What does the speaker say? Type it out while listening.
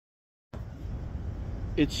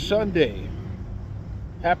It's Sunday.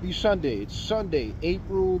 Happy Sunday. It's Sunday,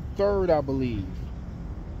 April 3rd, I believe.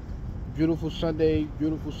 Beautiful Sunday,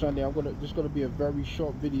 beautiful Sunday. This gonna be a very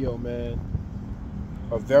short video, man.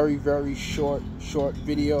 A very short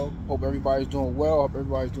video. Hope everybody's doing well. Hope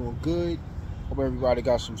everybody's doing good. Hope everybody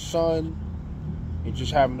got some sun and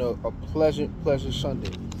just having a pleasant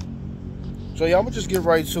Sunday. So yeah, I'm gonna just get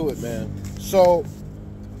right to it, man. So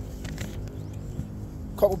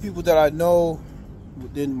a couple people that I know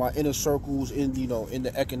within my inner circles in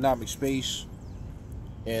the economic space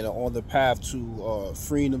and on the path to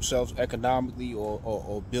freeing themselves economically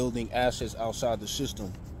or building assets outside the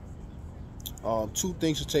system. Two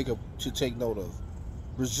things to take note of: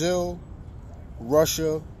 Brazil,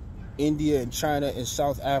 Russia, India, and China and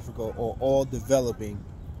South Africa are all developing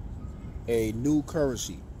a new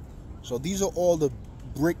currency. So these are all the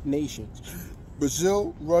BRIC nations.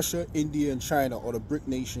 Brazil, Russia, India, and China are the BRIC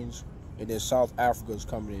nations, and then South Africa is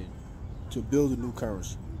coming in to build a new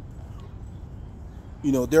currency.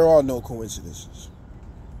 There are no coincidences.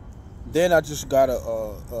 Then I just got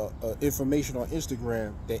a information on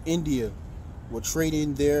Instagram that India will trade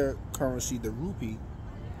in their currency, the rupee,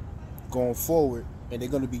 going forward, and they're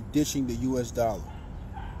going to be ditching the US dollar.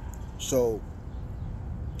 So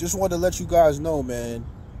just wanted to let you guys know, man,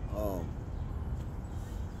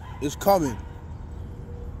 it's coming.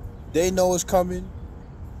 They know it's coming.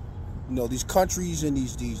 These countries and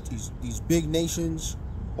these big nations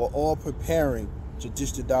are all preparing to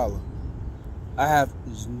ditch the dollar. I have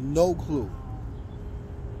no clue.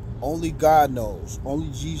 Only God knows.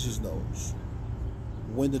 Only Jesus knows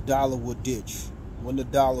when the dollar will ditch, when the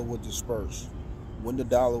dollar will disperse, when the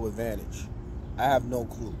dollar will vanish. I have no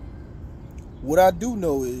clue. What I do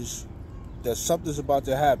know is that something's about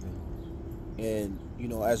to happen. And,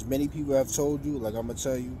 as many people have told you, like I'm going to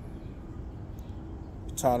tell you,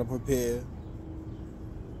 it's time to prepare.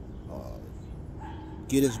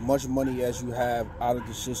 Get as much money as you have out of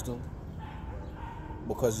the system,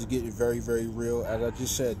 because it's getting very real. As I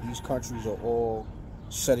just said, these countries are all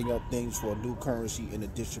setting up things for a new currency in the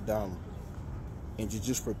digital dollar. And you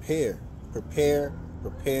just prepare, man.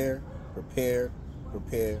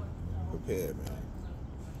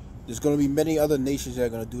 There's going to be many other nations that are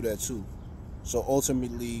going to do that too. So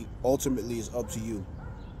ultimately it's up to you.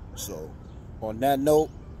 So on that note,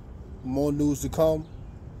 more news to come.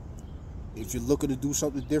 If you're looking to do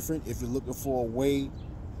something different, if you're looking for a way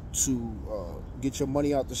to get your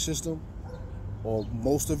money out the system, or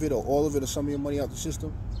most of it, or all of it, or some of your money out the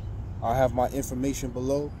system, I'll have my information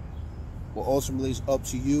below. But ultimately, it's up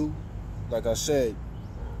to you. Like I said,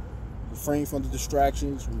 refrain from the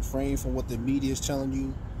distractions, refrain from what the media is telling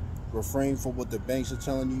you, refrain from what the banks are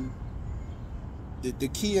telling you. The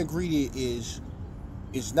key ingredient is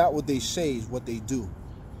not what they say, is what they do.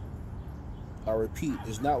 I repeat,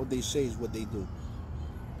 it's not what they say, it's what they do.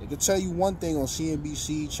 They can tell you one thing on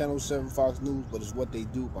CNBC, Channel 7, Fox News, but it's what they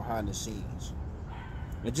do behind the scenes.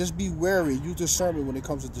 And just be wary, use discernment when it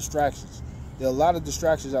comes to distractions. There are a lot of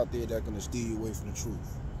distractions out there that are going to steer you away from the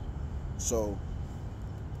truth. So,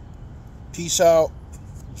 peace out.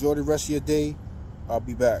 Enjoy the rest of your day. I'll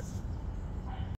be back.